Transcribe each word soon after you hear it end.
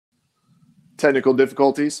technical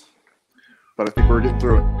difficulties, but I think we're getting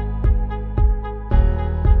through it.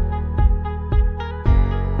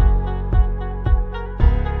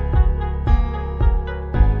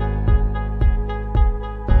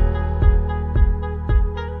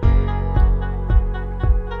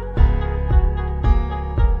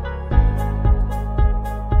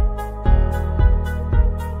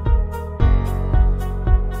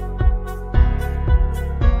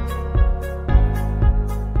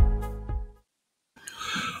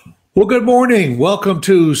 Well, good morning. Welcome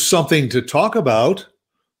to Something to Talk About.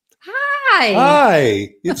 Hi.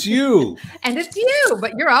 Hi, it's you. And it's you,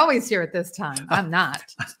 but you're always here at this time. I'm not.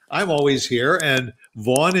 I'm always here, and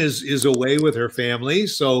Vaughn is away with her family,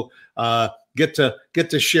 so get to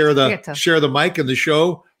share the mic and the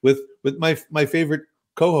show with my favorite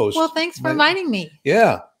co-host. Well, thanks for inviting me.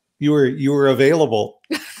 Yeah, you were available.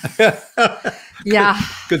 Yeah,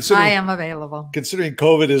 I am available. Considering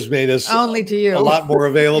COVID has made us only to you a lot more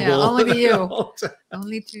available. Yeah, only to you.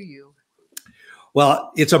 Only to you.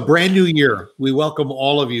 Well, it's a brand new year. We welcome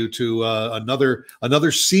all of you to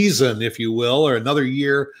another season, if you will, or another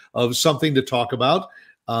year of Something to Talk About.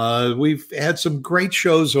 We've had some great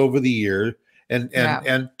shows over the year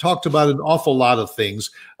and talked about an awful lot of things.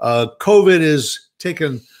 COVID has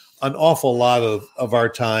taken an awful lot of our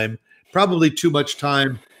time, probably too much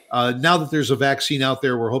time. Now that there's a vaccine out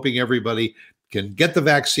there, we're hoping everybody can get the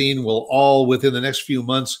vaccine. We'll all, within the next few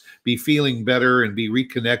months, be feeling better and be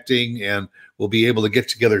reconnecting, and we'll be able to get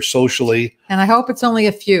together socially. And I hope it's only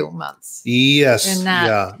a few months. Yes. And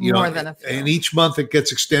not more than a few. And each month it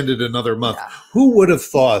gets extended another month. Yeah. Who would have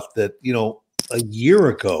thought that, a year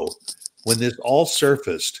ago when this all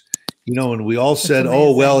surfaced, and we all said,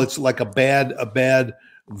 oh, well, it's like a bad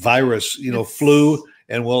virus, flu,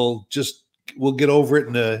 and we'll get over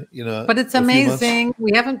it But it's amazing.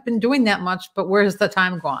 We haven't been doing that much, but where's the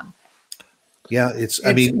time gone? Yeah,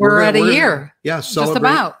 we're at a year. Yeah, just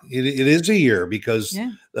about. It is a year because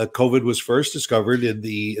COVID was first discovered in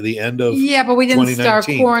the end of but we didn't start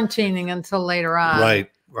quarantining until later on.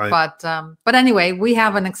 Right. But anyway, we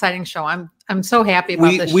have an exciting show. I'm so happy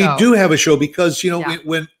about this show. We do have a show because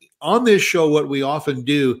when on this show, what we often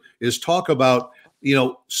do is talk about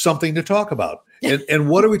something to talk about. And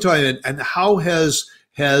what are we talking about? And how has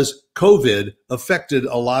COVID affected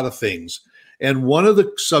a lot of things? And one of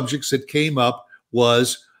the subjects that came up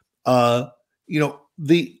was, the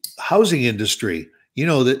housing industry.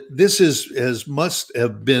 That this must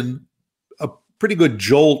have been a pretty good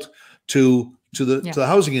jolt to the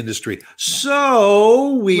housing industry.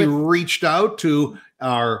 So we reached out to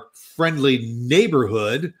our friendly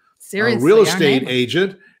neighborhood real estate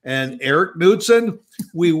agent. And Eric Knudsen,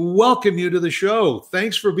 we welcome you to the show.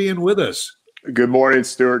 Thanks for being with us. Good morning,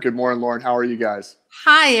 Stuart. Good morning, Lauren. How are you guys?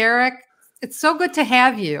 Hi, Eric. It's so good to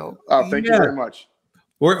have you. Oh, thank you very much.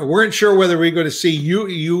 We weren't sure whether we're going to see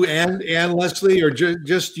you and Leslie or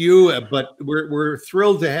just you, but we're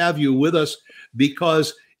thrilled to have you with us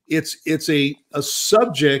because it's a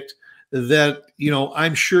subject that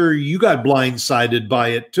I'm sure you got blindsided by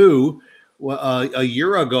it too. A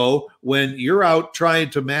year ago, when you're out trying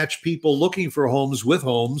to match people looking for homes with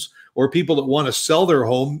homes, or people that want to sell their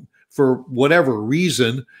home for whatever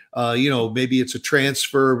reason, maybe it's a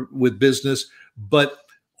transfer with business, but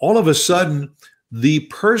all of a sudden the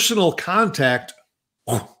personal contact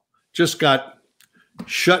just got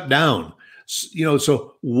shut down.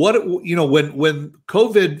 So what, when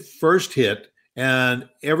COVID first hit and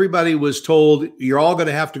everybody was told you're all going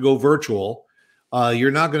to have to go virtual,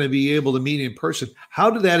 you're not going to be able to meet in person. How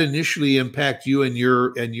did that initially impact you and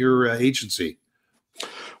your agency?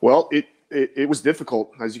 Well, it was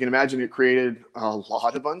difficult. As you can imagine, it created a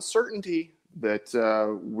lot of uncertainty that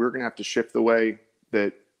we're going to have to shift the way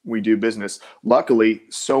that we do business. Luckily,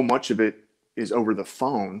 so much of it is over the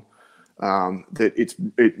phone that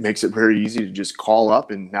it makes it very easy to just call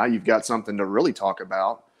up, and now you've got something to really talk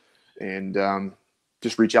about, and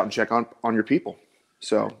just reach out and check on your people.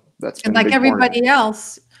 So that's been like everybody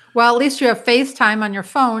else. Well, at least you have FaceTime on your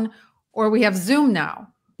phone, or we have Zoom now.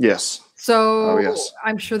 Yes. So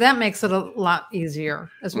I'm sure that makes it a lot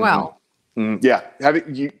easier as well. Mm-hmm. Yeah,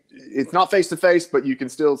 it's not face to face, but you can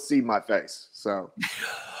still see my face. So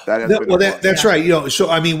that's right.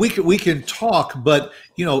 So I mean, we can talk, but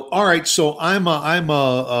all right. So I'm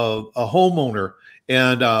a homeowner,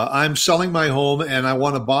 and I'm selling my home, and I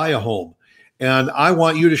want to buy a home, and I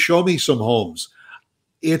want you to show me some homes.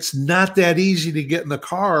 It's not that easy to get in the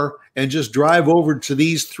car and just drive over to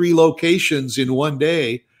these 3 locations in one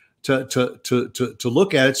day to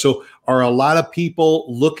look at it. So are a lot of people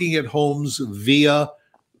looking at homes via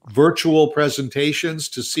virtual presentations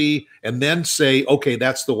to see, and then say, okay,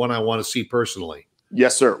 that's the one I want to see personally?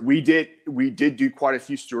 Yes, sir. We did do quite a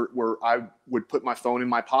few, Stuart, where I would put my phone in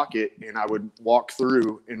my pocket and I would walk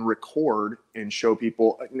through and record and show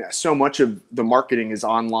people. So much of the marketing is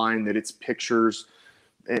online that it's pictures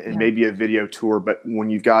and maybe a video tour. But when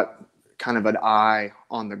you've got kind of an eye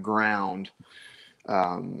on the ground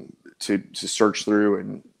to search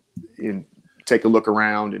through and take a look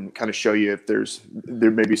around and kind of show you if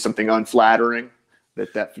there may be something unflattering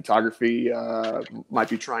that photography might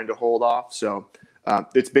be trying to hold off. So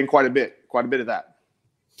it's been quite a bit of that.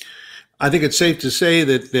 I think it's safe to say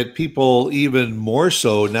that people even more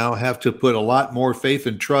so now have to put a lot more faith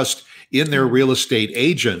and trust in their real estate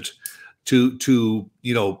agent to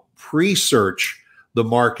pre-search the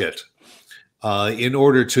market in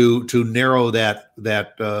order to narrow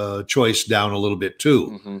that choice down a little bit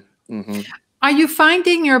too. Mm-hmm. Mm-hmm. Are you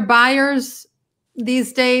finding your buyers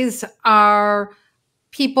these days are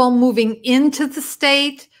people moving into the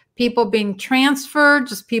state, people being transferred,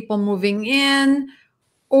 just people moving in,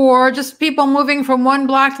 or just people moving from one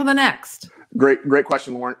block to the next? Great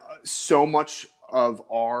question, Lauren. So much of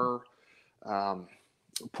our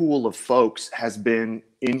pool of folks has been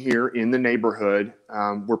in here in the neighborhood.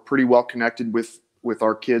 We're pretty well connected with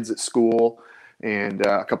our kids at school and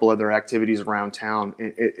a couple other activities around town.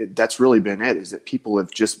 That's really been it, is that people have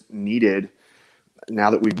just needed, now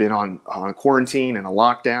that we've been on quarantine and a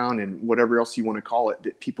lockdown and whatever else you want to call it,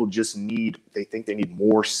 that people just they think they need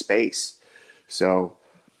more space. So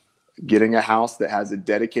getting a house that has a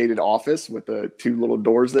dedicated office with the two little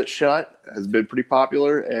doors that shut has been pretty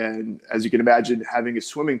popular. And as you can imagine, having a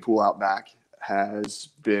swimming pool out back has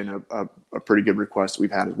been a pretty good request we've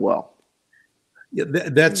had as well. Yeah,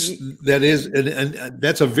 that is, and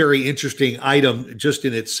that's a very interesting item just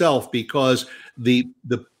in itself, because if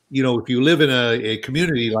you live in a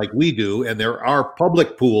community like we do, and there are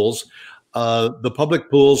public pools, the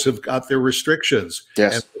public pools have got their restrictions.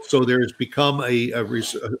 Yes. And so there's become a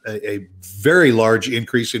very large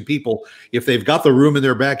increase in people, if they've got the room in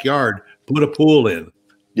their backyard, put a pool in.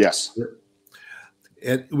 Yes.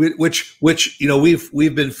 And which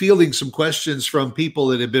we've been fielding some questions from people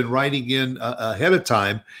that have been writing in ahead of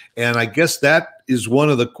time, and I guess that is one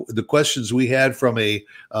of the questions we had from a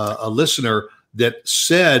listener that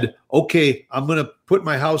said, "Okay, I'm going to put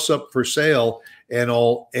my house up for sale,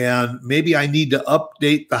 and maybe I need to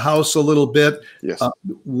update the house a little bit." Yes.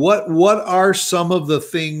 What are some of the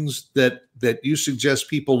things that you suggest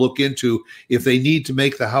people look into if they need to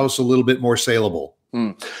make the house a little bit more saleable?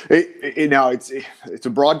 Now it's a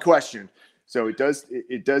broad question, so it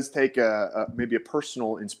does take maybe a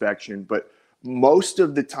personal inspection, but most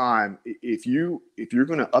of the time, if you're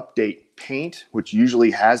going to update paint, which usually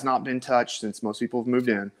has not been touched since most people have moved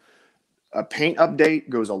in, a paint update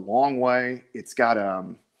goes a long way. It's got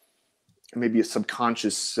maybe a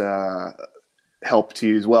subconscious help to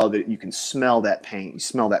you as well, that you can smell that paint. You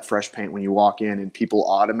smell that fresh paint when you walk in, and people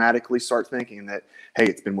automatically start thinking that, hey,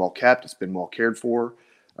 it's been well kept, it's been well cared for.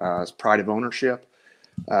 It's pride of ownership.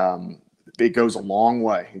 It goes a long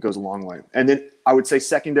way. And then I would say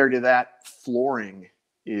secondary to that, flooring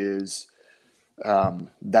is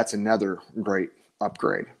that's another great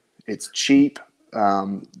upgrade. It's cheap.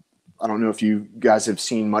 I don't know if you guys have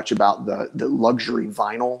seen much about the luxury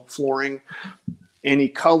vinyl flooring. Any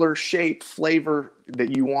color, shape, flavor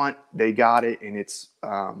that you want, they got it, and it's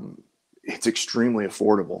extremely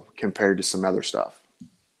affordable compared to some other stuff.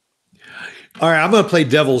 All right, I'm going to play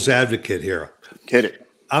devil's advocate here. Hit it.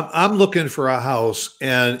 I'm looking for a house,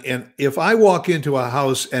 and if I walk into a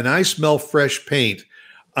house and I smell fresh paint,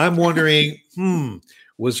 I'm wondering,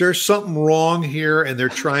 was there something wrong here and they're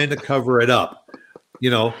trying to cover it up?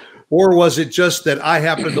 Or was it just that I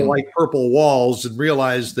happen to like purple walls and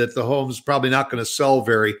realize that the home's probably not going to sell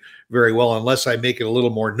very, very well unless I make it a little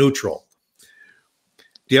more neutral?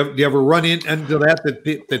 Do you ever run into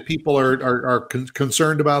that people are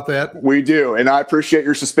concerned about that? We do, and I appreciate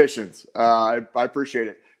your suspicions. I appreciate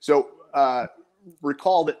it. So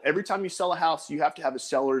recall that every time you sell a house, you have to have a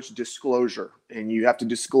seller's disclosure, and you have to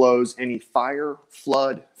disclose any fire,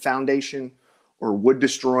 flood, foundation, or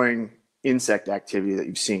wood-destroying insect activity that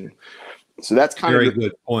you've seen. So that's kind of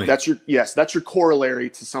good point. That's your corollary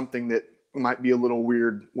to something that might be a little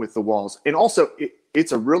weird with the walls. And also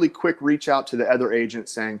it's a really quick reach out to the other agent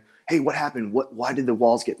saying, "Hey, what happened? Why did the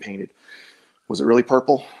walls get painted? Was it really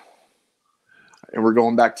purple? And we're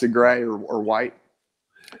going back to gray or white."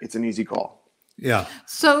 It's an easy call. Yeah.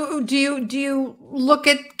 So do you look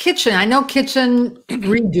at kitchen? I know kitchen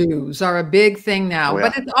redos are a big thing now, Oh, yeah.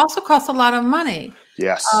 but it also costs a lot of money.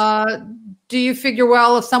 Yes. do you figure,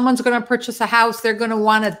 well, if someone's going to purchase a house, they're going to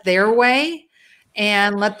want it their way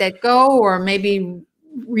and let that go, or maybe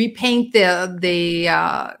repaint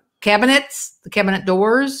the cabinets, the cabinet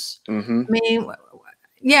doors? Mhm. I mean,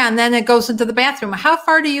 yeah, and then it goes into the bathroom. How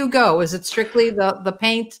far do you go? Is it strictly the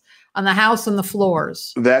paint on the house and the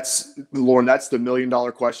floors? That's, Lauren, that's the $1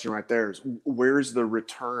 million question right there, is where's the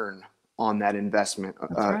return on that investment?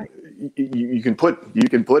 right. You can put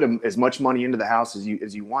as much money into the house as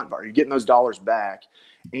you want, but are you getting those dollars back?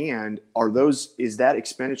 And is that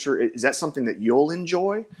expenditure, is that something that you'll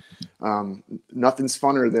enjoy? Nothing's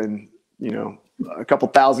funner than, a couple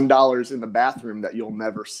 $1,000s in the bathroom that you'll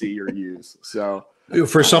never see or use. So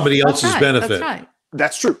For somebody That's else's right, benefit. That's right.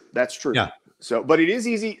 that's true. That's true. Yeah. So, but it is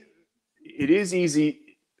easy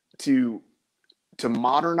to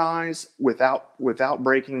modernize without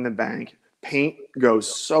breaking the bank. Paint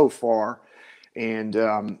goes so far, and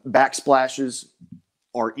backsplashes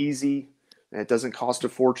are easy. And it doesn't cost a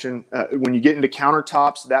fortune. When you get into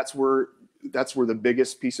countertops, that's where the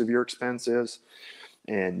biggest piece of your expense is,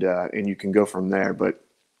 and you can go from there. But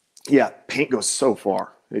yeah, paint goes so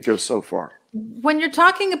far. It goes so far. When you're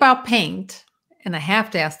talking about paint, and I have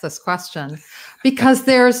to ask this question because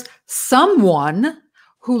there's someone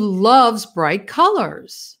who loves bright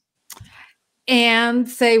colors. And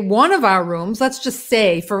say one of our rooms, let's just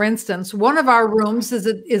say, for instance, one of our rooms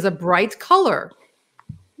is a bright color.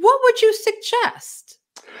 What would you suggest?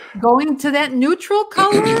 Going to that neutral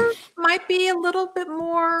color might be a little bit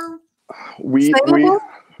more saleable?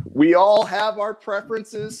 We all have our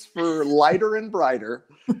preferences for lighter and brighter.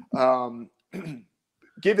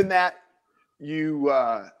 Given that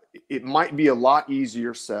it might be a lot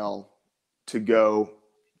easier sell to go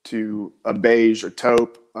to a beige or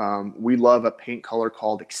taupe. We love a paint color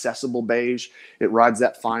called accessible beige. It rides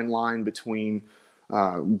that fine line between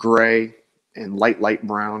gray and light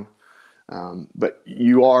brown. But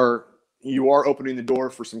you are opening the door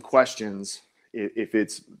for some questions if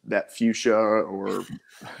it's that fuchsia or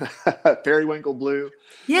periwinkle blue.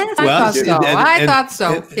 Yes, I thought so. I thought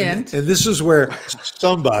so, Kent. And this is where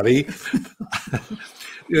somebody,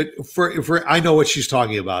 I know what she's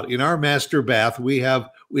talking about. In our master bath,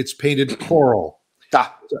 it's painted coral.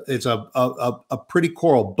 It's a pretty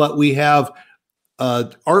coral, but we have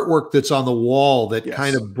artwork that's on the wall that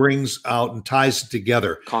kind of brings out and ties it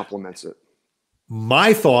together. Complements it.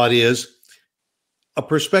 My thought is, a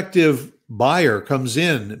prospective buyer comes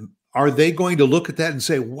in, are they going to look at that and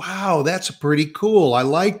say, wow, that's pretty cool. I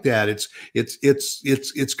like that.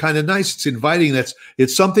 It's kind of nice. It's inviting.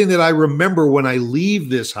 It's something that I remember when I leave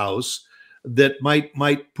this house that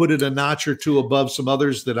might put it a notch or two above some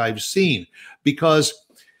others that I've seen. Because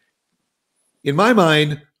in my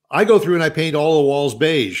mind, I go through and I paint all the walls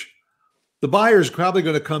beige. The buyer's probably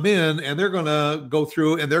going to come in and they're going to go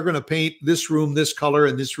through and they're going to paint this room this color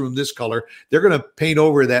and this room this color. They're going to paint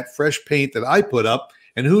over that fresh paint that I put up.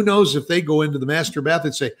 And who knows if they go into the master bath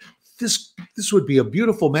and say, this would be a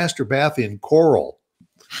beautiful master bath in coral.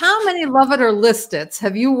 How many Love It or List It's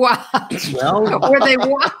have you watched? Well, where they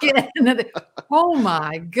walk in and oh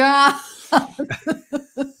my God.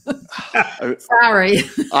 Sorry.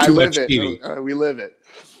 I Too live much it. TV. We live it.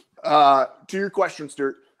 To your question,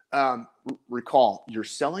 Stuart, recall you're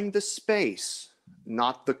selling the space,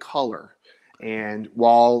 not the color. And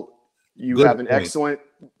while you have an excellent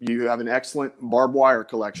barbed wire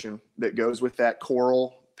collection that goes with that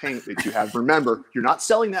coral paint that you have. Remember, you're not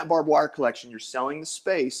selling that barbed wire collection, you're selling the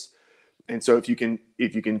space. And so if you can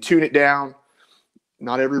tune it down,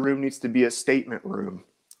 not every room needs to be a statement room.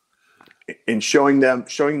 And showing them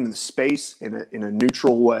the space in a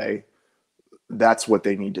neutral way, that's what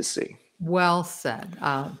they need to see. Well said.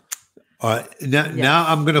 Now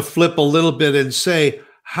I'm going to flip a little bit and say,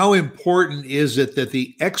 how important is it that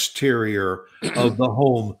the exterior of the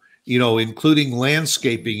home, including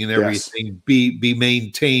landscaping and everything, be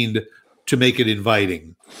maintained to make it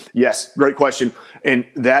inviting? Yes, great question. And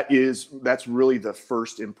that's really the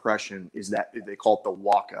first impression, is that they call it the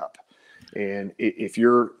walk up. And if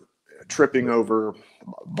you're tripping over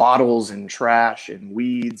bottles and trash and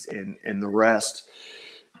weeds and the rest,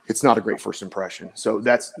 it's not a great first impression. So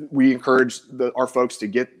we encourage our folks to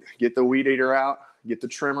get the weed eater out, get the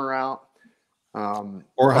trimmer out,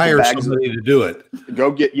 or hire somebody to do it.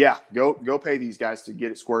 Go pay these guys to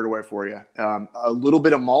get it squared away for you. A little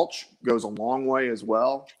bit of mulch goes a long way as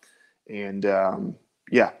well. And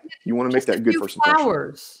you want to make that good first impression.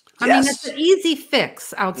 Flowers. I mean, it's an easy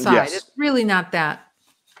fix outside. Yes. It's really not that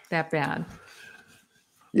bad.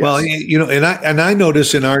 Yes. Well, and I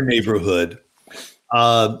notice in our neighborhood,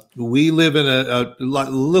 we live in a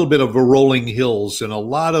little bit of a rolling hills, and a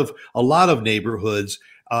lot of neighborhoods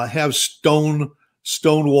have stone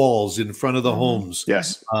walls in front of the homes.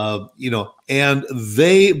 Yes. And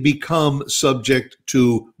they become subject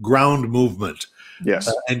to ground movement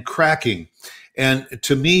Yes. and cracking. And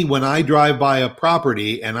to me, when I drive by a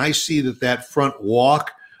property and I see that front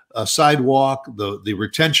sidewalk, the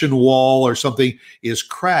retention wall or something is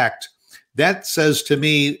cracked, that says to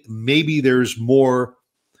me maybe there's more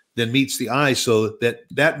than meets the eye, so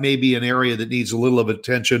that may be an area that needs a little of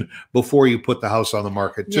attention before you put the house on the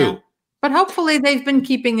market too. Yeah. But hopefully they've been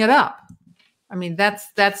keeping it up. I mean, that's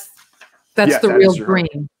Yeah, the that real is your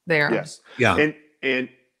dream there. Yes. Yeah. And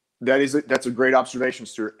that's a great observation,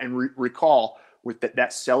 Stuart. And recall with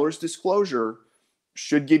that seller's disclosure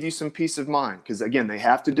should give you some peace of mind, because again, they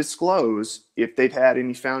have to disclose if they've had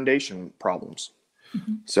any foundation problems.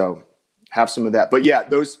 Mm-hmm. So have some of that. But yeah,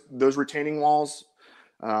 those retaining walls,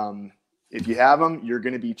 if you have them, you're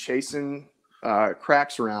going to be chasing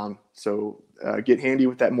cracks around. So get handy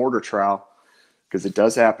with that mortar trowel, because it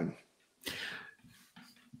does happen.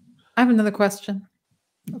 I have another question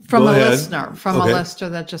from Go a ahead. listener, Okay. a listener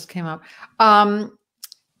that just came up.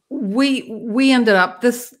 We ended up,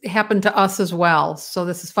 this happened to us as well. So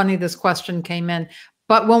this is funny, this question came in.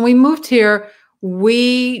 But when we moved here,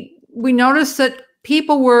 we noticed that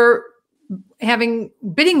people were having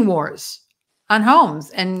bidding wars on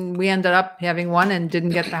homes, and we ended up having one and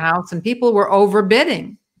didn't get the house, and people were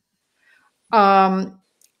overbidding.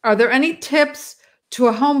 Are there any tips to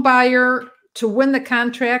a home buyer to win the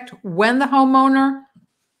contract when the homeowner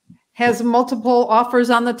has multiple offers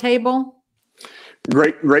on the table?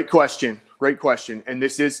 Great question. Great question. And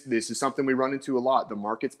this is something we run into a lot. The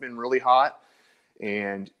market's been really hot,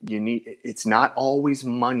 and it's not always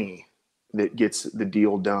money that gets the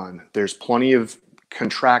deal done. There's plenty of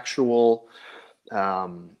contractual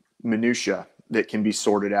minutia that can be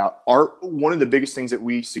sorted out. One of the biggest things that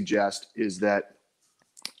we suggest is that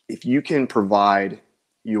if you can provide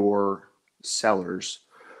your sellers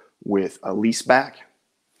with a lease back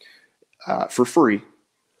for free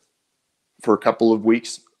for a couple of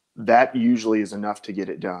weeks, that usually is enough to get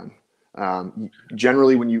it done.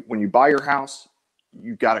 Generally, when you buy your house,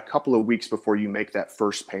 you've got a couple of weeks before you make that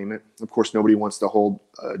first payment. Of course, nobody wants to hold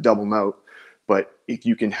a double note, but if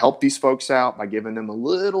you can help these folks out by giving them a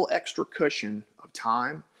little extra cushion of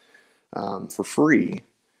time for free,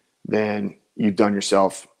 then you've done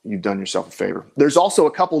yourself a favor. There's also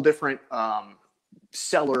a couple different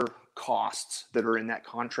seller costs that are in that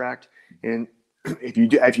contract, and if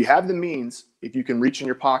you have the means, if you can reach in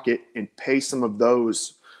your pocket and pay some of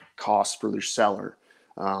those costs for their seller,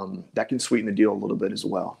 that can sweeten the deal a little bit as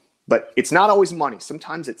well. But it's not always money.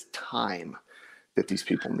 Sometimes it's time that these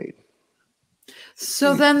people need.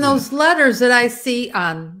 So then those letters that I see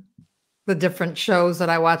on the different shows that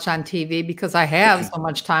I watch on TV, because I have so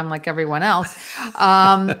much time like everyone else,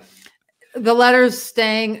 the letters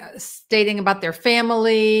stating about their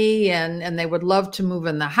family and they would love to move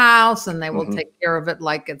in the house, and they will take care of it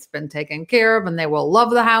like it's been taken care of, and they will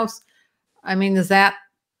love the house. I mean, is that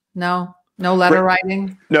no letter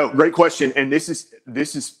writing? No, great question. And this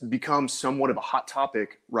has become somewhat of a hot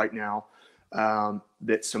topic right now,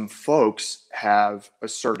 that some folks have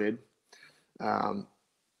asserted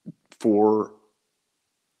for,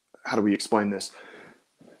 how do we explain this?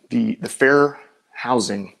 The Fair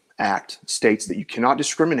Housing Act states that you cannot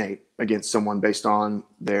discriminate against someone based on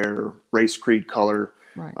their race, creed, color,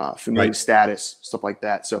 family status, stuff like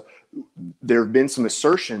that. So there have been some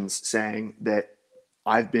assertions saying that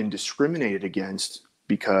I've been discriminated against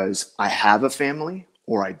because I have a family,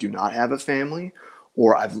 or I do not have a family,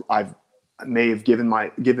 or I may have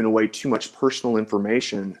given away too much personal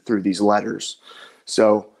information through these letters.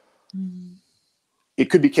 So it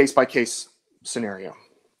could be case by case scenario.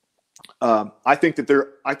 I think that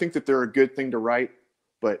they're a good thing to write,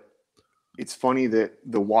 but it's funny that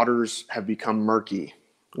the waters have become murky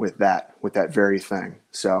with that very thing.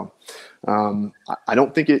 So I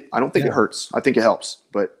don't think it hurts. I think it helps,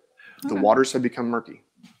 but the waters have become murky.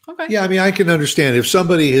 Okay. Yeah, I mean, I can understand if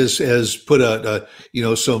somebody has put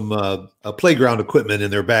some playground equipment in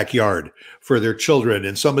their backyard for their children,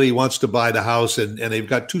 and somebody wants to buy the house, and they've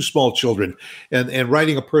got two small children, and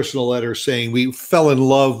writing a personal letter saying, we fell in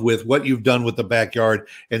love with what you've done with the backyard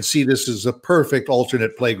and see this as a perfect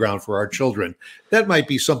alternate playground for our children. That might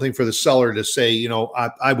be something for the seller to say,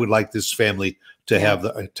 I would like this family to have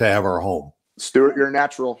our home. Stuart, you're a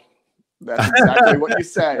natural. That's exactly what you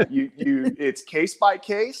said. It's case by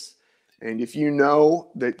case, and if you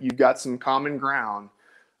know that you've got some common ground,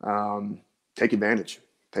 take advantage.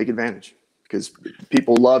 Take advantage, because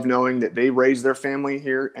people love knowing that they raised their family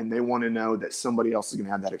here, and they want to know that somebody else is going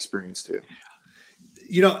to have that experience too.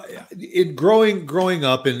 You know, in growing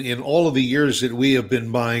up in all of the years that we have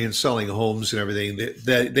been buying and selling homes and everything,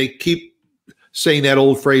 that they keep saying that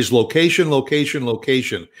old phrase, location, location,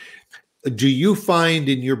 location. Do you find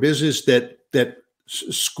in your business that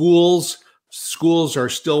schools are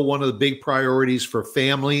still one of the big priorities for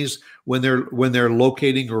families when they're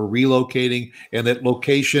locating or relocating, and that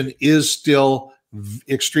location is still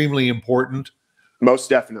extremely important? Most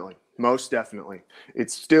definitely. Most definitely.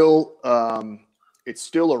 It's still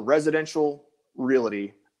a residential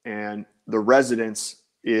realty, and the residence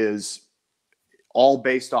is all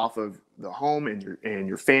based off of the home and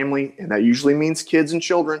your family, and that usually means kids and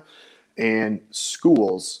children, and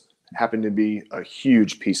schools happen to be a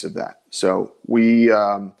huge piece of that. So we,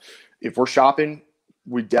 if we're shopping,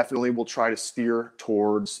 we definitely will try to steer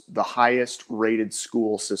towards the highest rated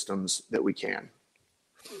school systems that we can.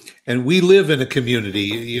 And we live in a community,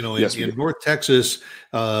 you know, Yes, in North Texas,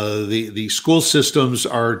 the school systems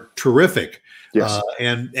are terrific. Yes.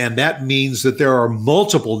 And that means that there are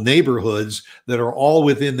multiple neighborhoods that are all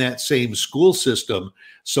within that same school system.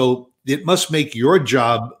 So it must make your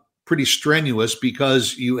job pretty strenuous,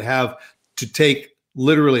 because you have to take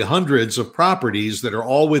literally hundreds of properties that are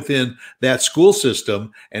all within that school system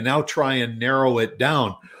and now try and narrow it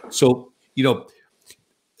down. So, you know,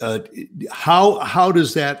 how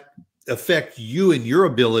does that affect you and your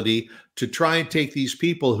ability to try and take these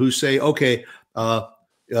people who say, okay,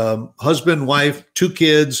 husband, wife, 2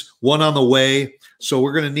 kids, 1 on the way, so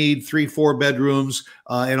we're going to need 3-4 bedrooms,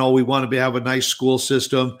 and all, we want to have a nice school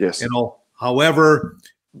system, Yes. and all. However,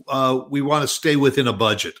 we want to stay within a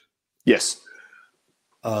budget. Yes.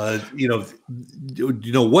 You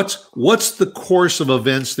know, what's the course of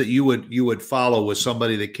events that you would follow with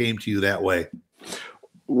somebody that came to you that way?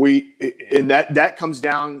 That comes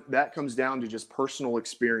down to just personal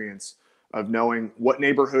experience of knowing what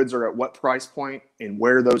neighborhoods are at what price point and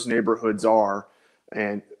where those neighborhoods are,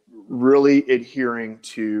 and really adhering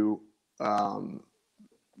to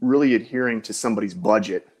somebody's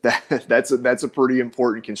budget. That's a pretty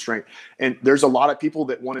important constraint. And there's a lot of people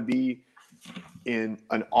that want to be in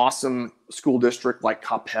an awesome school district like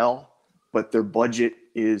Coppell, but their budget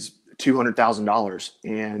is $200,000,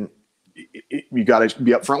 and you got to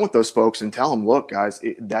be upfront with those folks and tell them, look, guys,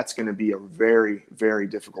 that's going to be a very, very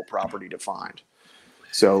difficult property to find.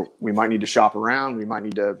 So we might need to shop around. We might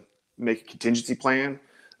need to make a contingency plan.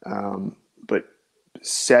 But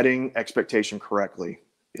setting expectation correctly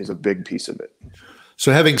is a big piece of it.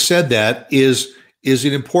 So having said that, is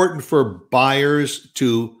it important for buyers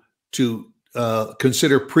to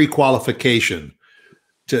consider pre-qualification?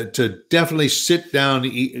 To definitely sit down,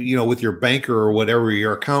 you know, with your banker or whatever,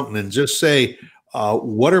 your accountant, and just say,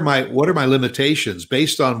 what are my limitations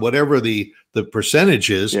based on whatever the percentage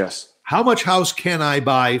is? Yes. How much house can I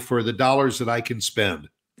buy for the dollars that I can spend?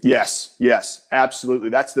 Yes, absolutely.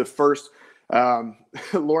 That's the first.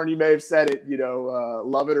 Lauren, you may have said it. You know,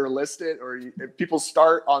 love it or list it. Or people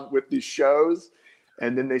start with these shows,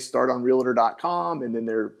 and then they start on Realtor.com, and then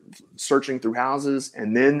they're searching through houses,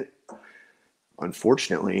 and then,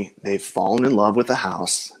 unfortunately, they've fallen in love with a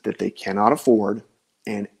house that they cannot afford,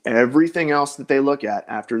 and everything else that they look at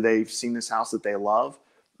after they've seen this house that they love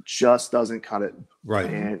just doesn't cut it. Right.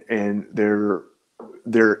 And they're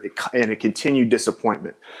in a continued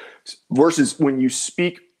disappointment. Versus when you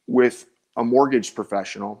speak with a mortgage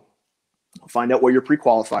professional, find out what you're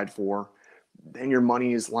pre-qualified for, then your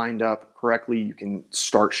money is lined up correctly, you can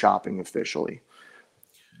start shopping officially.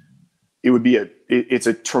 It's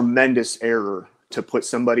a tremendous error to put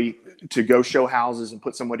somebody to go show houses and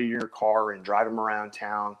put somebody in your car and drive them around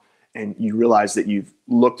town, and you realize that you've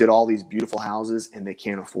looked at all these beautiful houses and they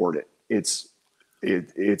can't afford it.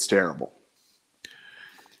 It's terrible.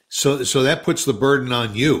 So that puts the burden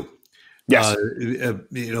on you. Yes.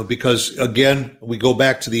 You know, because again, we go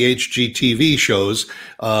back to the HGTV shows,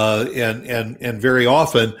 and very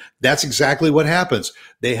often that's exactly what happens.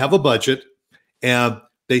 They have a budget, and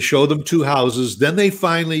they show them 2 houses. Then they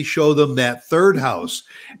finally show them that 3rd house,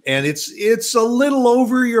 and it's a little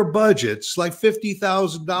over your budget. It's like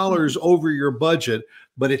 $50,000 over your budget,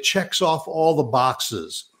 but it checks off all the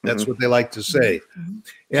boxes. That's what they like to say.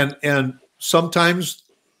 And sometimes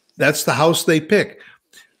that's the house they pick.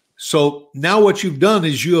 So now what you've done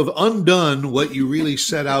is you have undone what you really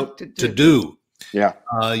set out to do. Yeah.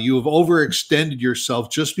 You have overextended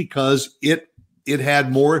yourself just because it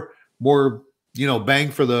had more, you know,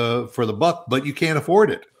 bang for the buck, but you can't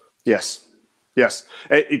afford it. Yes.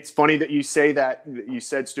 It's funny that you say that. You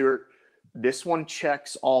said, Stuart, this one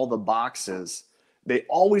checks all the boxes. They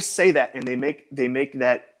always say that, and they make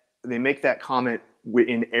that comment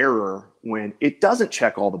in error when it doesn't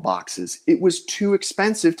check all the boxes. It was too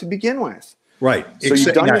expensive to begin with. Right. So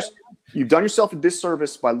you've done yourself a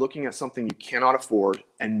disservice by looking at something you cannot afford,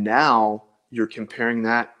 and now you're comparing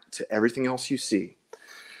that to everything else you see.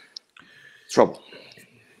 Trouble.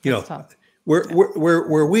 You know,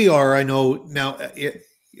 where we are, I know now.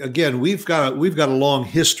 Again, we've got a long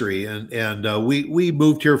history, and we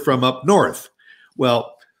moved here from up north.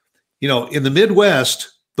 Well, you know, in the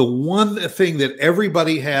Midwest, the one thing that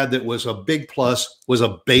everybody had that was a big plus was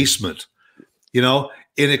a basement. You know,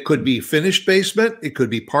 and it could be finished basement, it could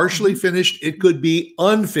be partially finished, it could be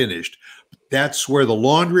unfinished. That's where the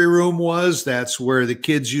laundry room was. That's where the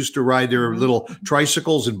kids used to ride their little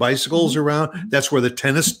tricycles and bicycles around. That's where the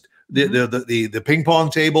tennis, the ping pong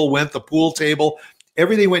table went, the pool table.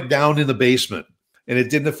 Everything went down in the basement, and it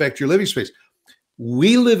didn't affect your living space.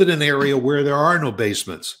 We live in an area where there are no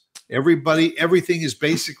basements. Everything is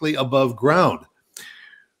basically above ground.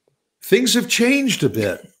 Things have changed a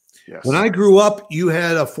bit. Yes. When I grew up, you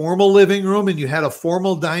had a formal living room and you had a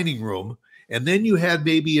formal dining room, and then you had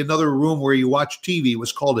maybe another room where you watched TV. It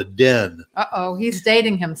was called a den. Uh-oh, he's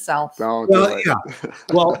dating himself. Don't Well, do it. yeah.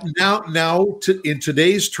 Well, in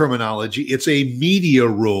today's terminology, it's a media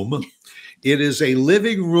room. It is a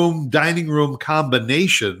living room, dining room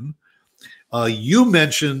combination. You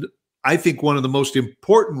mentioned, I think one of the most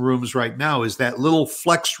important rooms right now is that little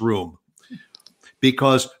flex room.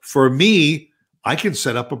 Because for me, I can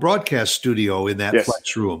set up a broadcast studio in that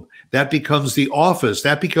flex room. That becomes the office.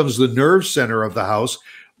 That becomes the nerve center of the house,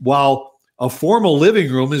 while a formal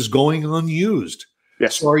living room is going unused.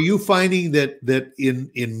 Yes. So are you finding that in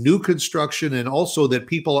new construction, and also that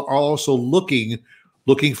people are also looking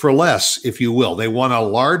for less, if you will? They want a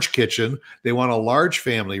large kitchen, they want a large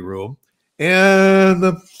family room, and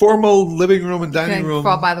the formal living room and dining room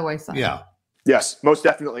fall by the wayside. Yeah. Yes, most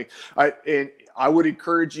definitely. I would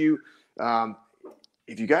encourage you,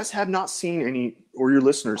 if you guys have not seen any, or your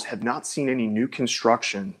listeners have not seen any new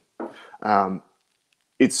construction,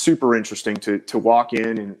 it's super interesting to walk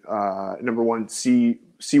in and number one, see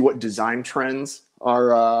what design trends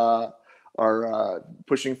are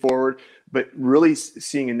pushing forward, but really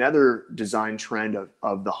seeing another design trend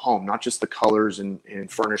of the home, not just the colors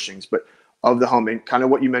and furnishings, but of the home, and kind of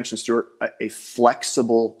what you mentioned, Stuart, a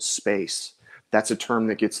flexible space. That's a term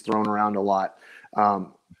that gets thrown around a lot.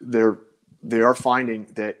 They are finding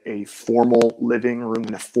that a formal living room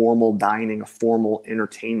and a formal dining, a formal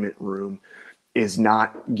entertainment room is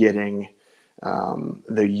not getting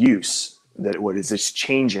the use that what is just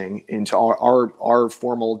changing into our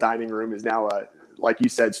formal dining room is now like you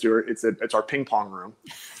said, Stuart, it's our ping pong room,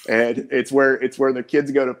 and it's where the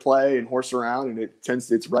kids go to play and horse around, and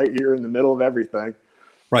it's right here in the middle of everything.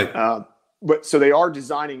 Right. But so they are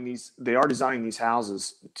designing these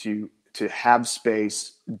houses to have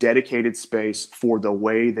space, dedicated space for the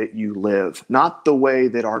way that you live, not the way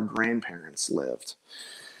that our grandparents lived.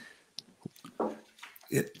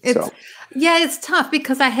 It's tough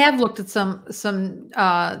because I have looked at some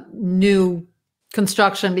new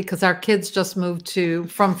construction because our kids just moved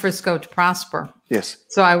from Frisco to Prosper. Yes.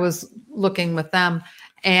 So I was looking with them,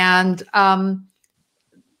 and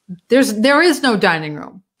there is no dining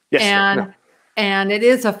room. Yes. And it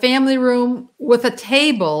is a family room with a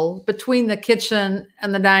table between the kitchen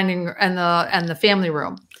and the dining and the family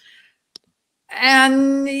room.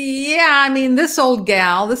 And yeah, I mean, this old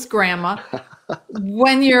gal, this grandma,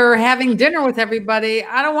 when you're having dinner with everybody,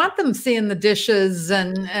 I don't want them seeing the dishes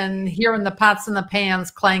and hearing the pots and the pans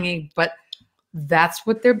clanging, but that's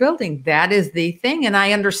what they're building. That is the thing. And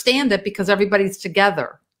I understand it because everybody's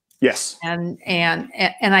together. Yes. And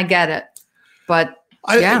I get it. But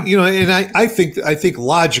I think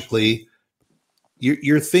logically,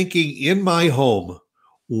 you're thinking, in my home,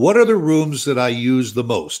 what are the rooms that I use the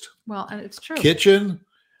most? Well, and it's true. Kitchen,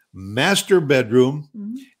 master bedroom,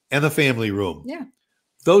 and the family room. Yeah.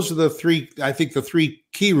 Those are the three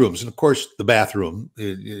key rooms. And of course, the bathroom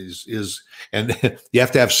is and you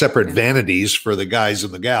have to have separate vanities for the guys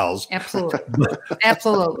and the gals. Absolutely.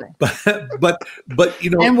 Absolutely. But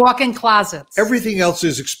and walk-in closets. Everything else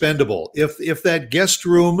is expendable. If that guest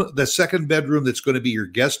room, the second bedroom that's going to be your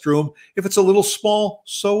guest room, if it's a little small,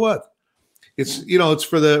 so what? It's it's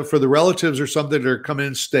for the relatives or something that are coming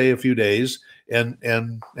and stay a few days and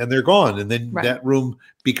they're gone, and then that room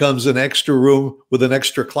becomes an extra room with an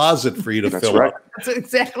extra closet for you to fill right. up. That's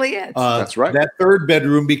exactly it. That's right. That third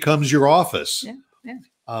bedroom becomes your office.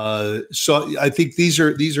 Yeah. So I think these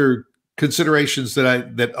are considerations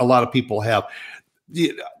that a lot of people have.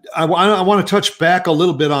 I want to touch back a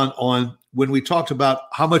little bit on when we talked about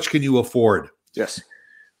how much can you afford. Yes.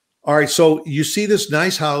 All right. So you see this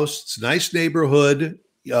nice house. It's a nice neighborhood.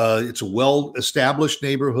 It's a well-established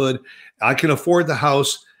neighborhood. I can afford the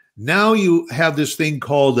house. Now you have this thing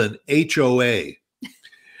called an HOA.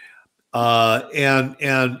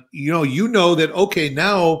 And you know that, okay,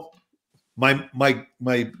 now my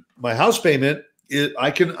house payment is,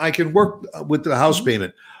 I can work with the house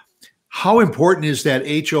payment. How important is that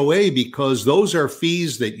HOA? Because those are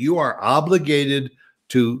fees that you are obligated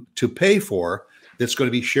to pay for. That's going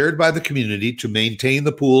to be shared by the community to maintain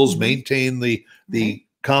the pools, maintain the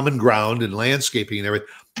common ground and landscaping and everything.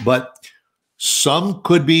 But some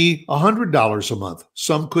could be $100 a month.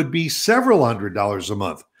 Some could be several $100s a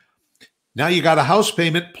month. Now you got a house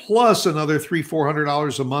payment plus another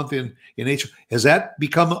 $300-400 a month in HOA. Has that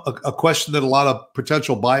become a question that a lot of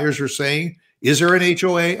potential buyers are saying? Is there an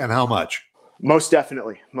HOA and how much? Most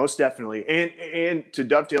definitely. And to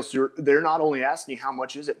dovetail, Stuart, they're not only asking how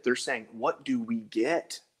much is it, they're saying, what do we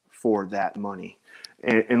get for that money?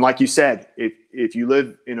 And like you said, if you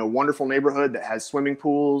live in a wonderful neighborhood that has swimming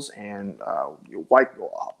pools and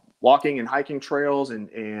walking and hiking trails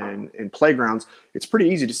and playgrounds, it's pretty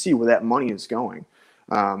easy to see where that money is going.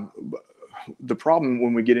 The problem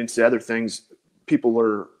when we get into other things, people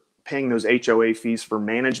are paying those HOA fees for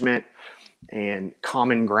management and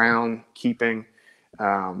common ground keeping.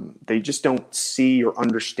 They just don't see or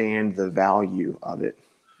understand the value of it.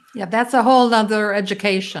 Yeah, that's a whole nother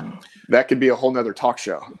education. That could be a whole nother talk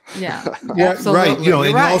show. Yeah, yeah, absolutely. right. You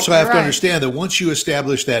You're also have to right. understand that once you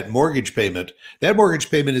establish that mortgage payment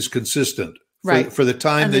is consistent for the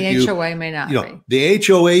time And that the you HOA may not be. The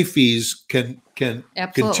HOA fees can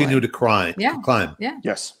Absolutely. continue to climb. Yeah. Yeah.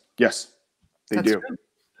 Yes, they That's do. true.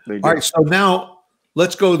 They do. All right, so now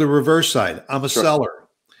let's go to the reverse side. I'm a Sure. seller.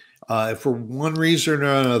 For one reason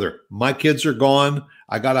or another, my kids are gone.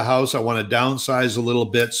 I got a house. I want to downsize a little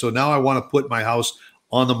bit. So now I want to put my house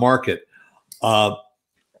on the market.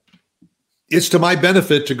 It's to my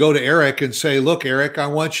benefit to go to Eric and say, look, Eric, I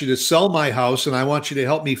want you to sell my house and I want you to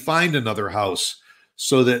help me find another house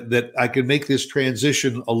so that I can make this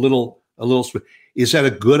transition a little. Is that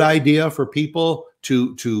a good idea for people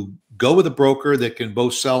to go with a broker that can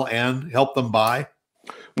both sell and help them buy?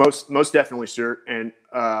 Most definitely, sir. And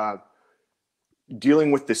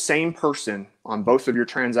dealing with the same person on both of your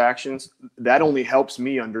transactions, that only helps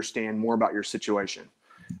me understand more about your situation.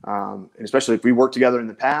 And especially if we worked together in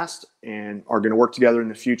the past and are going to work together in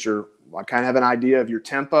the future, I kind of have an idea of your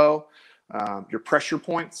tempo, your pressure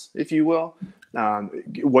points, if you will,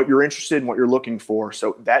 what you're interested in, what you're looking for.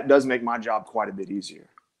 So that does make my job quite a bit easier.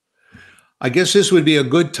 I guess this would be a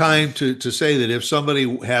good time to say that if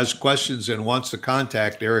somebody has questions and wants to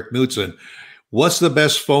contact Eric Knudsen, what's the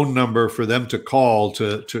best phone number for them to call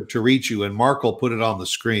to reach you? And Mark will put it on the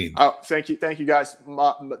screen. Oh, thank you, guys.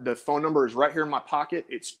 The phone number is right here in my pocket.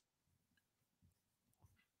 It's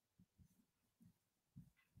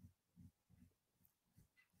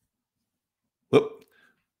Whoop.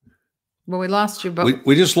 Well, we lost you, but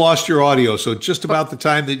We just lost your audio. So just about the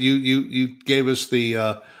time that you gave us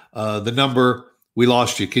the number, we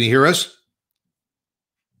lost you. Can you hear us?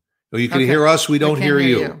 Oh, you can Okay. hear us. We don't can't hear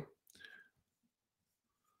you.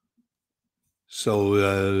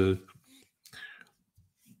 So,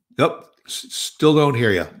 yep, still don't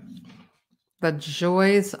hear you. The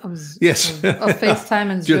joys of Yes. of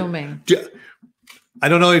FaceTime and Zooming. I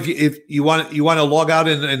don't know if you want to log out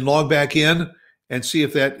and log back in and see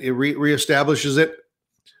if that reestablishes it.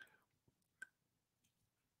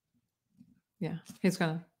 Yeah, he's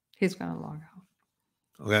gonna log out.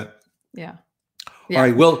 Okay. Yeah. All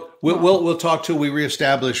right. We'll talk till we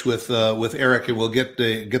reestablish with Eric, and we'll get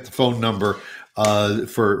the phone number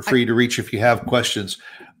for you to reach if you have questions.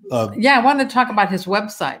 Yeah, I wanted to talk about his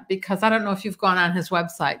website because I don't know if you've gone on his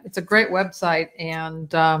website. It's a great website,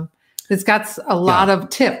 and it's got a lot of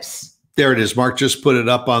tips. There it is. Mark just put it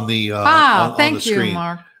up on the thank the you, screen.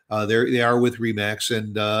 Mark. There they are with Remax,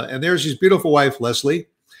 and there's his beautiful wife Leslie.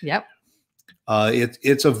 Yep.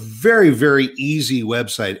 It's a very, very easy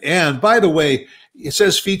website. And by the way, it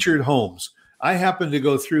says featured homes. I happened to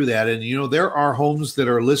go through that, and there are homes that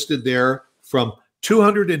are listed there from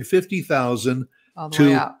 250,000 All the way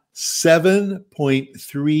to up.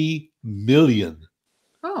 7.3 million.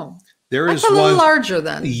 Oh, There that's is a little one. larger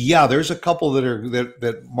then. Yeah, there's a couple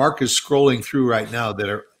that Mark is scrolling through right now that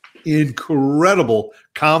are incredible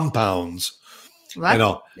compounds.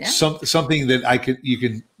 Well, yeah. Something that you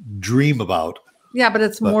can dream about. Yeah, but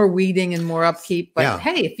it's more weeding and more upkeep. But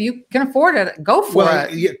hey, if you can afford it, go for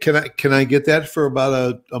it. Yeah, can I get that for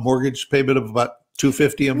about a mortgage payment of about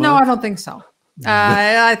 $250 a month? No, I don't think so.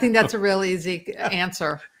 I think that's a real easy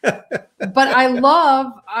answer. But I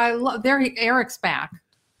love there Eric's back.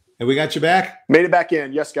 And we got you back? Made it back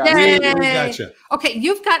in. Yes, guys. Yay. We got you. Okay,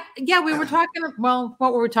 we were talking, well,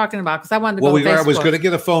 what were we talking about? Because I wanted to Well, go to I was Facebook. going to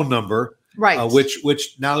get a phone number, Right.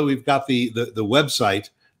 which now that we've got the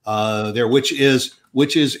website there, which is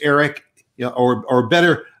Eric, or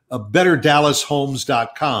better,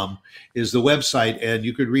 betterdallashomes.com is the website, and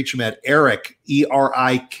you could reach him at Eric,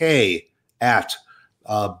 ERIK, at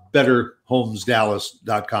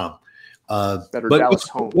betterhomesdallas.com. Better But Dallas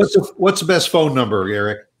Homes. what's the best phone number,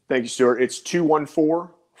 Eric? Thank you, Stuart. It's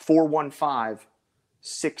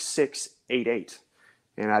 214-415-6688.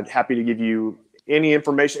 And I'd happy to give you any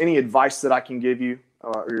information, any advice that I can give you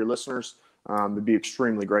or your listeners. Would be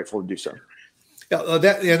extremely grateful to do so.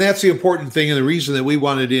 Yeah, that's the important thing, and the reason that we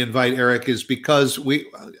wanted to invite Eric is because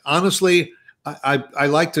we honestly, I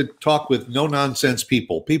like to talk with no nonsense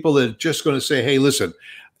people that are just going to say, "Hey, listen,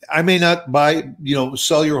 I may not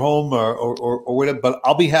sell your home or whatever, but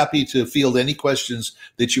I'll be happy to field any questions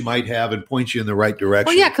that you might have and point you in the right direction."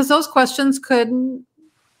 Well, yeah, because those questions could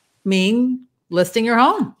mean listing your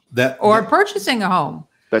home or purchasing a home.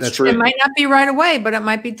 That's true. It might not be right away, but it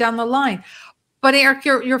might be down the line. But Eric,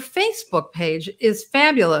 your Facebook page is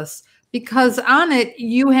fabulous because on it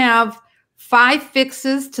you have 5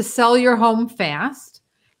 fixes to sell your home fast.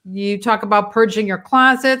 You talk about purging your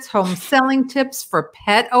closets, home selling tips for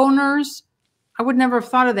pet owners. I would never have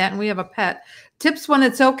thought of that, and we have a pet. Tips when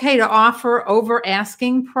it's okay to offer over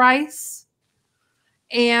asking price.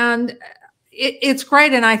 And it's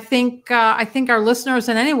great. And I think our listeners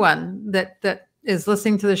and anyone that is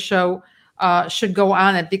listening to the show should go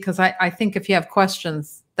on it, because I think if you have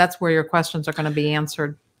questions, that's where your questions are going to be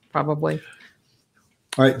answered, probably.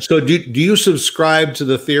 All right. So do you subscribe to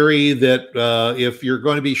the theory that if you're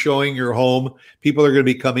going to be showing your home, people are going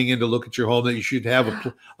to be coming in to look at your home, that you should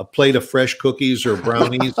have a plate of fresh cookies or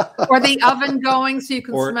brownies or the oven going so you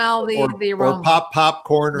can smell the aroma, or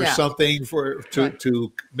popcorn or something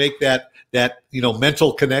to make that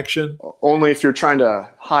mental connection? Only if you're trying to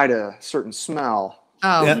hide a certain smell.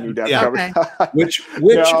 Oh, okay. which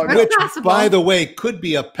by the way, could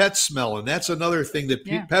be a pet smell, and that's another thing that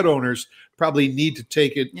pet owners probably need to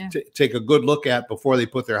take a good look at before they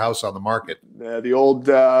put their house on the market. The old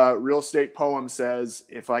real estate poem says,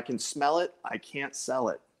 "If I can smell it, I can't sell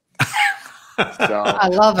it." So, I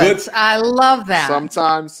love it. I love that.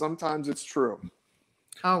 Sometimes it's true.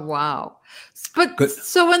 Oh, wow. But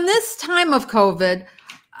so in this time of COVID,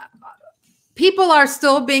 people are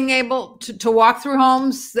still being able to walk through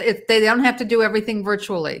homes. If they don't have to do everything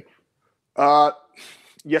virtually.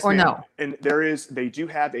 Yes, or ma'am. no. And they do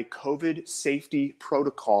have a COVID safety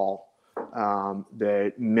protocol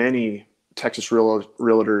that many Texas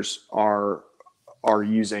realtors are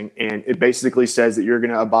using, and it basically says that you're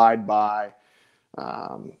going to abide by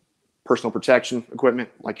personal protection equipment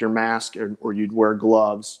like your mask, or you'd wear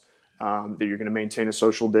gloves. That you're going to maintain a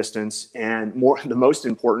social distance, and the most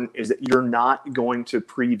important is that you're not going to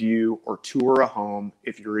preview or tour a home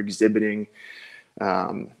if you're exhibiting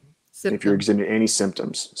any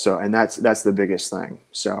symptoms. So, and that's the biggest thing.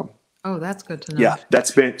 So, oh, that's good to know. Yeah, that's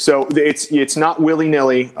been so. It's not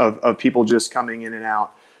willy-nilly of people just coming in and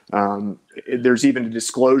out. There's even a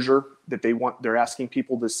disclosure that they're asking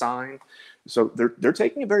people to sign. So they're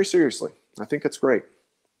taking it very seriously. I think that's great.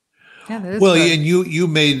 Yeah, that is well, good. and you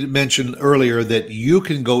made mention earlier that you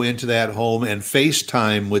can go into that home and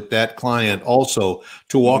FaceTime with that client also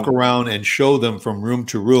to walk around and show them from room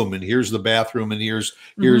to room. And here's the bathroom, and here's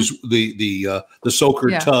the soaker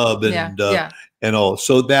tub, and all.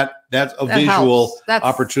 So that's a visual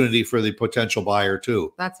opportunity for the potential buyer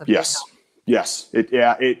too. That's a big help. Yes.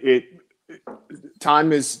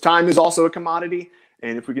 Time is also a commodity,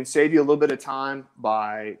 and if we can save you a little bit of time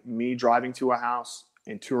by me driving to a house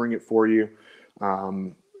and touring it for you, I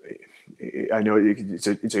know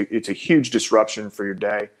it's a huge disruption for your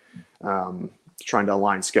day, trying to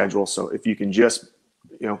align schedules. So if you can just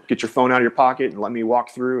get your phone out of your pocket and let me walk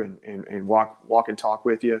through and walk and talk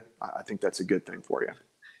with you, I think that's a good thing for you.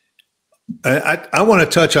 I want to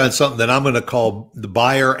touch on something that I'm going to call the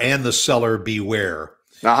buyer and the seller beware.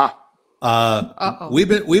 We've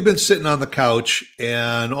been sitting on the couch,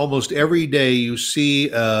 and almost every day you see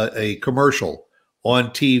a commercial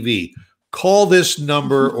on TV. Call this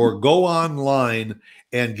number or go online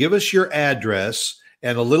and give us your address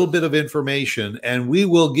and a little bit of information, and we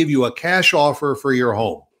will give you a cash offer for your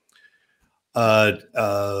home.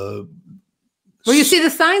 Well, you see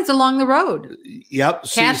the signs along the road. Yep.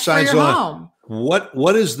 Cash for your home.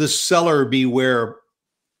 What is the seller beware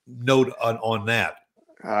note on that?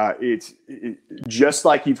 It's just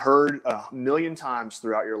like you've heard a million times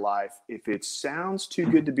throughout your life. If it sounds too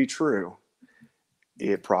good to be true,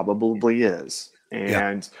 it probably is.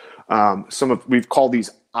 And we've called these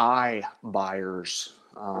I buyers,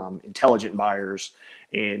 intelligent buyers.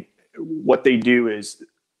 And what they do is,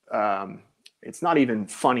 it's not even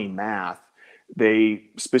funny math. They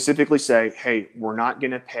specifically say, hey, we're not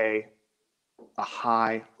going to pay a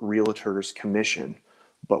high realtor's commission,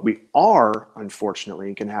 but we are,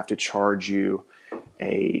 unfortunately, going to have to charge you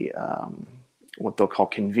a what they'll call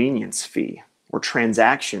convenience fee or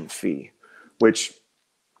transaction fee, which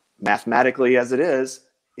mathematically as it is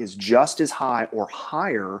just as high or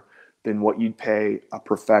higher than what you'd pay a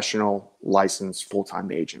professional licensed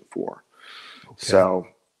full-time agent for. Okay. So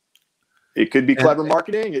it could be clever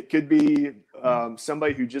marketing. It could be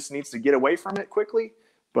somebody who just needs to get away from it quickly.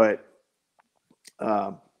 But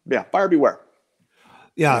buyer beware.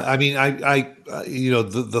 Yeah, I mean, I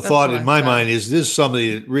the thought in my mind is this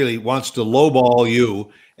somebody that really wants to lowball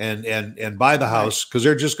you and buy the house because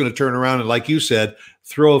they're just going to turn around and, like you said,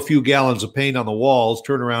 throw a few gallons of paint on the walls,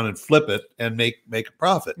 turn around and flip it and make a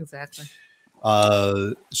profit. Exactly.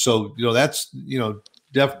 So that's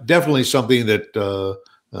definitely something that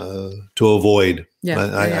to avoid.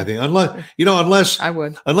 Yeah, I think unless I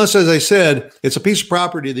would, as I said, it's a piece of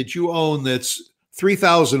property that you own that's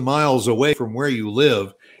 3,000 miles away from where you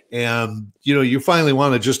live, and you finally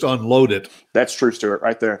want to just unload it. That's true, Stuart,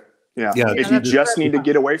 right there. Yeah. If you just need to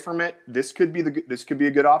get away from it, this could be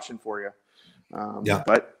a good option for you.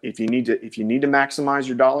 But if you need to maximize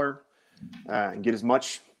your dollar and get as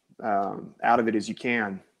much out of it as you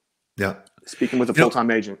can. Yeah. Speaking with a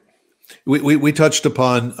full-time agent. We touched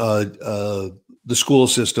upon the school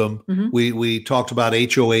system. Mm-hmm. We talked about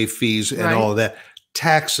HOA fees and all of that.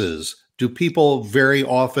 Taxes. Do people very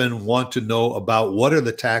often want to know about what are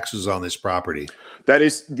the taxes on this property?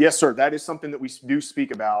 Yes, sir. That is something that we do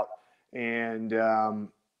speak about. And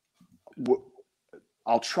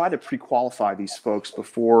I'll try to pre-qualify these folks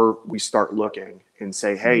before we start looking and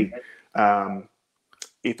say, hey,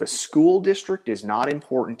 if a school district is not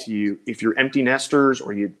important to you, if you're empty nesters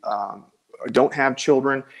or you don't have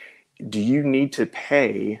children, do you need to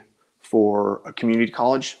pay for a community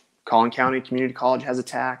college? Collin County Community College has a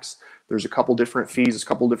tax. There's a couple different fees, there's a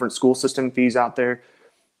couple different school system fees out there.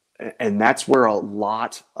 And that's where a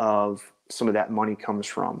lot of some of that money comes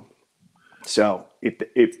from. So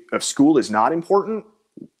if a school is not important,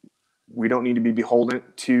 we don't need to be beholden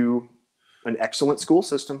to an excellent school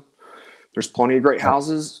system. There's plenty of great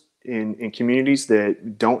houses in communities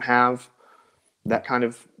that don't have that kind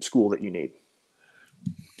of school that you need.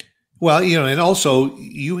 Well, and also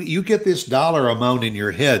you get this dollar amount in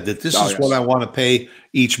your head that this is what I want to pay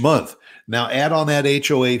each month. Now add on that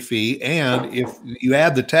HOA fee, and if you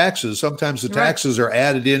add the taxes, sometimes the taxes are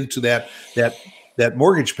added into that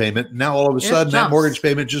mortgage payment. Now all of a sudden that mortgage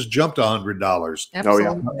payment just jumped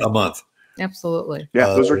 $100 a month. Absolutely. Yeah,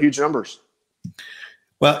 those are huge numbers.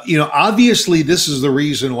 Well, obviously this is the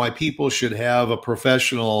reason why people should have a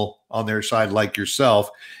professional on their side like yourself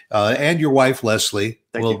and your wife, Leslie.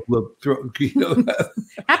 Thank you.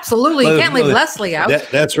 Absolutely. You can't leave Leslie out.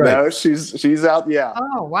 That's right. No, she's out. Yeah.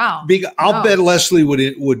 Oh, wow. I'll bet Leslie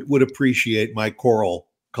would appreciate my coral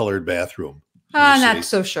colored bathroom. Not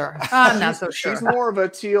so sure. I'm not so sure. She's more of a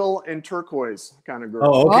teal and turquoise kind of girl.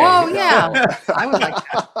 Oh, okay. Oh, yeah. I would like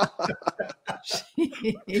that.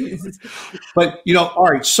 But, all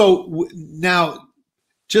right. So now,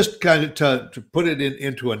 just kind of to put it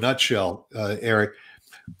into a nutshell, Eric,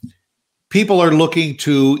 people are looking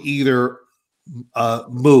to either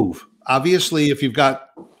move. Obviously, if you've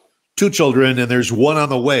got 2 children and there's one on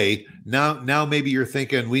the way, now maybe you're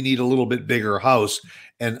thinking we need a little bit bigger house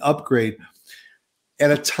and upgrade. At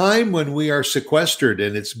a time when we are sequestered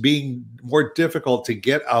and it's being more difficult to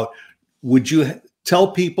get out, would you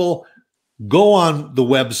tell people, go on the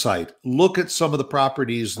website, look at some of the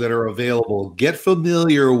properties that are available, get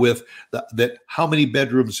familiar with that how many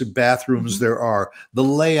bedrooms and bathrooms there are, the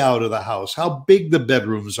layout of the house, how big the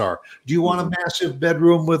bedrooms are. Do you want a massive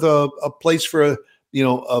bedroom with a place for a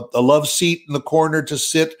love seat in the corner to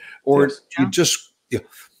sit, or you just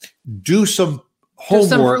do some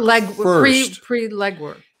homework first, pre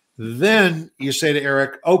legwork. Then you say to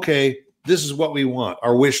Eric, okay, this is what we want,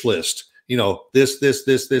 our wish list, this,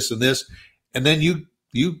 and this. And then you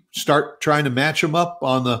start trying to match them up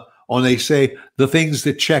on they say the things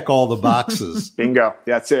that check all the boxes. Bingo.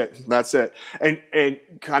 That's it. And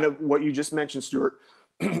kind of what you just mentioned, Stuart,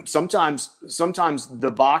 sometimes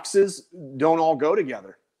the boxes don't all go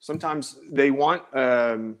together. Sometimes they want,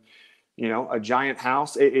 a giant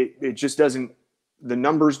house. It just doesn't, the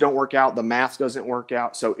numbers don't work out. The math doesn't work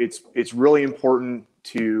out. So it's really important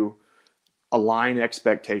to align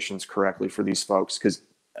expectations correctly for these folks, because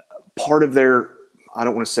part of their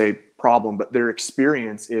problem, but their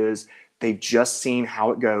experience is they've just seen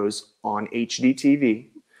how it goes on HD TV,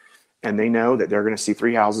 and they know that they're going to see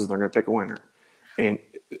 3 houses, they're going to pick a winner. And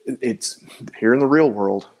it's here in the real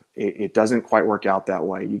world, it doesn't quite work out that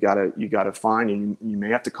way. You gotta find, and you may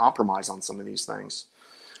have to compromise on some of these things.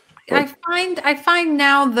 But I find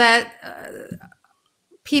now that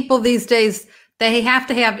people these days, they have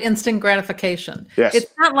to have instant gratification. Yes.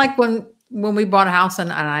 It's not like when we bought a house,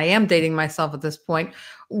 and I am dating myself at this point,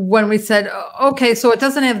 when we said, okay, so it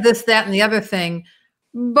doesn't have this, that, and the other thing,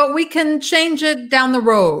 but we can change it down the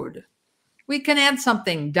road. We can add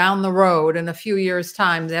something down the road in a few years'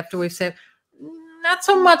 time after we've said, not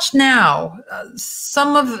so much now.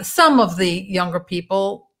 Some of the younger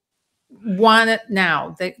people want it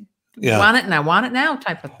now. They want it, and I want it now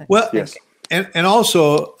type of thing. Well, yes. and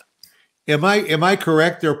also, am I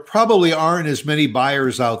correct? There probably aren't as many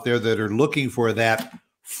buyers out there that are looking for that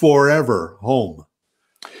forever home.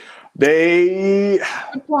 Good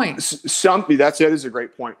point. That is a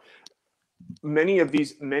great point. Many of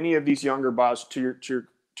these younger buyers, to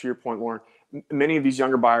your point, Lauren, many of these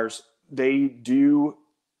younger buyers, they do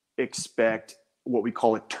expect what we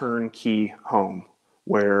call a turnkey home,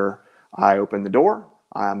 where I open the door,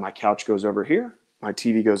 my couch goes over here, my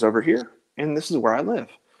TV goes over here, and this is where I live.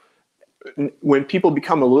 When people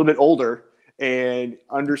become a little bit older and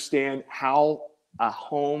understand how a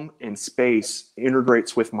home and space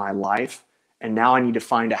integrates with my life, and now I need to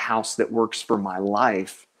find a house that works for my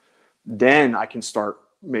life, then I can start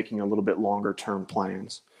making a little bit longer term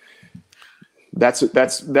plans. That's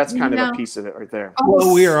kind of a piece of it right there.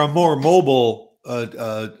 Well, we are a more mobile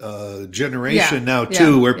generation now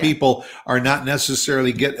too, where people are not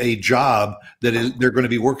necessarily get a job that is they're going to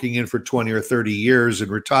be working in for 20 or 30 years and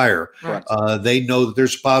retire. Right. They know that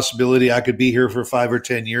there's a possibility I could be here for 5 or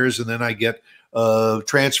 10 years and then I get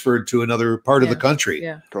transferred to another part of the country.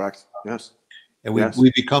 Yeah. Correct. Yes. And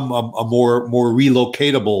we become a more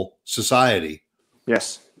relocatable society.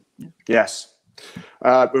 Yes. Yes.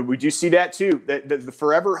 But we do see that too. That the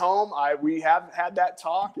forever home, we have had that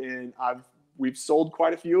talk, and we've sold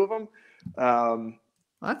quite a few of them.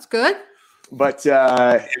 That's good. But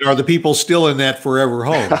and are the people still in that forever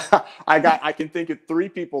home? I can think of 3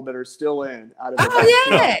 people that are still in out of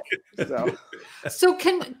the So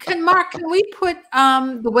can Mark, can we put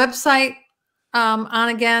the website on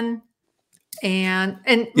again? And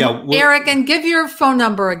Eric, and give your phone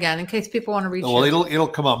number again in case people want to reach you. Well, it'll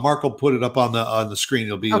come up. Mark will put it up on the screen.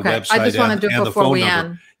 It'll be the website. I just want to do it before we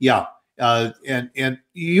end. Yeah. And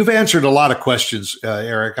you've answered a lot of questions,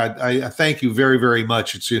 Eric. I thank you very, very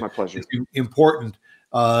much. It's my pleasure. It's important.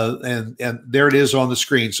 And there it is on the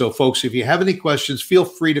screen. So folks, if you have any questions, feel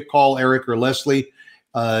free to call Eric or Leslie,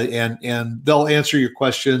 and they'll answer your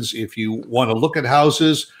questions. If you want to look at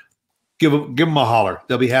houses, give them a holler.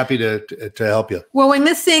 They'll be happy to help you. Well, we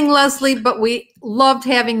miss seeing Leslie, but we loved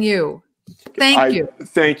having you. Thank you.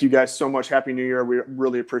 Thank you guys so much. Happy New Year. We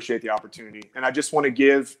really appreciate the opportunity. And I just want to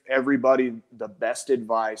give everybody the best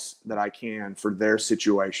advice that I can for their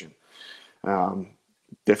situation.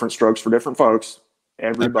 Different strokes for different folks.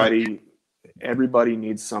 Everybody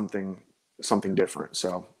needs something different.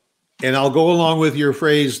 So. And I'll go along with your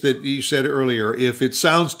phrase that you said earlier. If it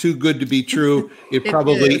sounds too good to be true, it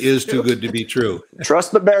probably is too good to be true.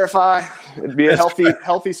 Trust but verify. It'd be a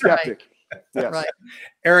healthy skeptic. Right. Yes. Right.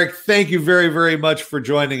 Eric, thank you very, very much for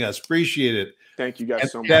joining us. Appreciate it. Thank you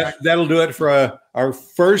guys so much. That'll do it for our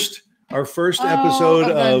first episode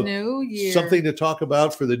of New Year. Something to talk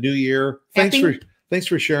about for the new year. Thanks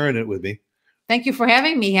for sharing it with me. Thank you for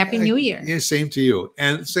having me. Happy New Year. Yeah, same to you.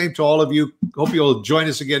 And same to all of you. Hope you'll join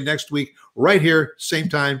us again next week, right here, same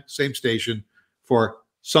time, same station, for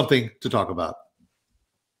Something to Talk About.